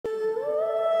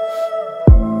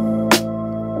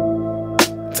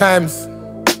Times.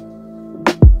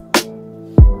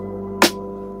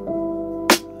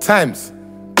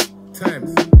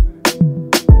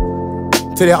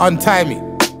 Till they untie me.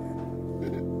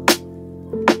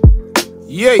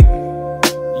 Yeah.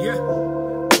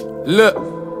 Look.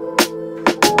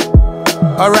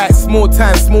 Alright, small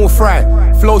time, small fry.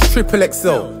 Flow's triple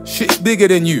XL. Shit's bigger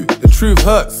than you. The truth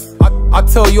hurts. I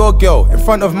tell your girl in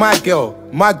front of my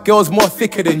girl's more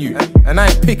thicker than you. And I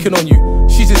ain't picking on you.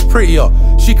 She's just prettier.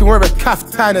 She can wear a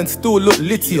kaftan and still look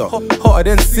littier. Hotter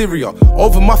than Syria.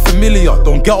 Over my familiar.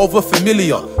 Don't get over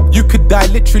familiar. You could die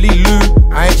literally, Lou.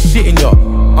 I ain't shitting ya.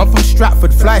 I'm from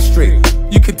Stratford, fly straight.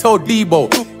 You can tell Debo,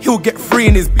 he'll get free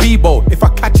in his Bebo. If I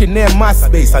catch you near my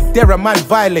space, I dare a man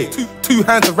violate. Two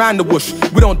hands around the bush,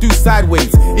 we don't do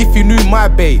sideways. If you knew my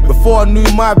bae, before I knew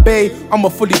my bae, I'm a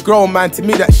fully grown man, to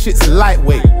me that shit's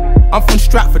lightweight. I'm from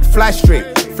Stratford, fly straight.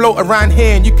 Float around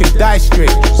here and you can die straight.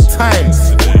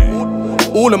 Times.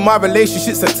 All of my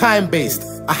relationships are time-based.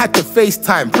 I had to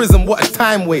FaceTime, prison, what a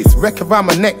time waste. Wreck around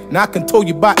my neck, now I can tell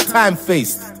you about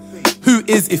time-faced. Who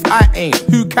is if I ain't?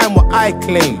 Who can what I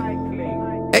claim?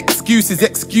 Excuses,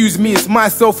 excuse me, it's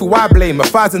myself who I blame.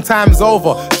 1,000 times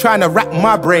over, trying to rack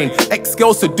my brain.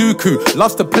 Ex-girl Sudoku,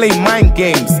 loves to play mind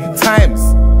games. Times,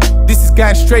 this is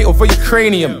going straight over your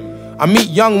cranium. I meet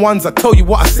young ones, I tell you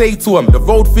what I say to them. The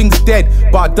road thing's dead,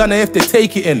 but I don't know if they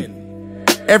take it in.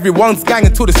 Everyone's gang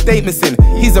until the statement's in.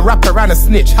 He's a rapper and a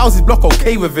snitch, how's his block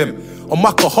okay with him? On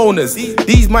my cojones,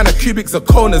 these man are cubics or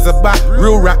corners. About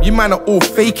real rap, you man are all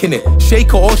faking it.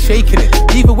 Shaker or shaking it,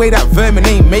 either way that vermin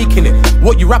ain't making it.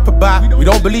 What you rap about, we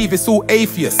don't believe, it's all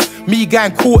atheists. Me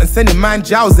getting caught and sending man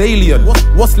Jow's alien.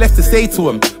 What's left to say to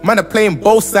him? Man are playing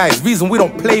both sides, reason we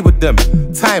don't play with them.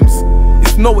 Times,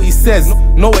 it's not what he says,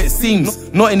 not what it seems.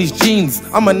 Not in his jeans,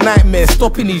 I'm a nightmare,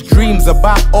 stopping these dreams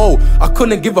about, oh, I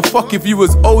couldn't give a fuck if you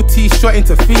was OT shot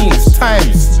into fiends.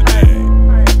 Times,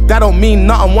 that don't mean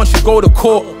nothing once you go to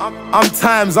court. I'm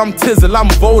Times, I'm Tizzle, I'm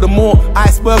Voldemort.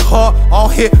 Iceberg heart, I'll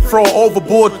hit, throw it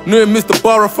overboard. Knew Mr.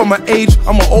 Burrow from my age,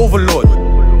 I'm an overlord.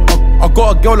 I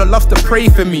got a girl that loves to pray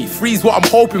for me. Freeze what I'm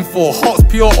hoping for, heart's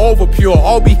pure over pure.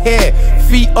 I'll be here,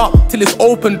 feet up till it's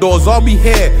open doors. I'll be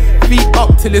here, feet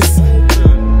up till it's...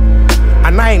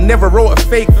 And I ain't never wrote a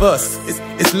fake verse.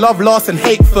 It's love, loss and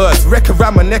hate first. Wreck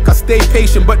around my neck, I stay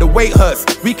patient but the weight hurts.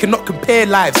 We cannot compare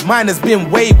lives, mine has been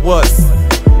way worse.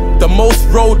 The most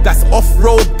road, that's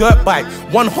off-road dirt bike.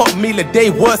 One hot meal a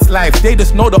day, worst life. They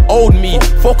just know the old me.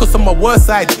 Focus on my worst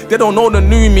side, they don't know the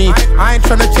new me. I ain't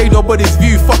tryna change nobody's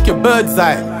view, fuck your bird's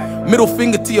eye. Middle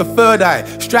finger to your third eye.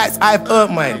 Stripes, I've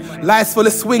earned mine. Lies full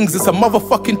of swings, it's a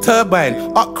motherfucking turbine.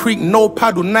 Up creek, no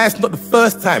paddle, nice, not the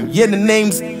first time. Yeah, the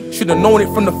names, should've known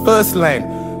it from the first line.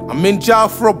 I'm in jail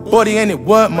for a body and it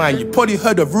weren't mine. You probably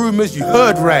heard the rumors, you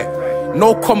heard right.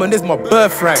 No comment is my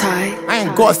birthright. I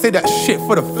ain't gotta say that shit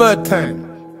for the third time.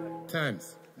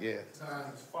 Times, yeah.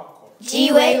 Times, fuck off.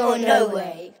 G-way or no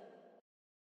way?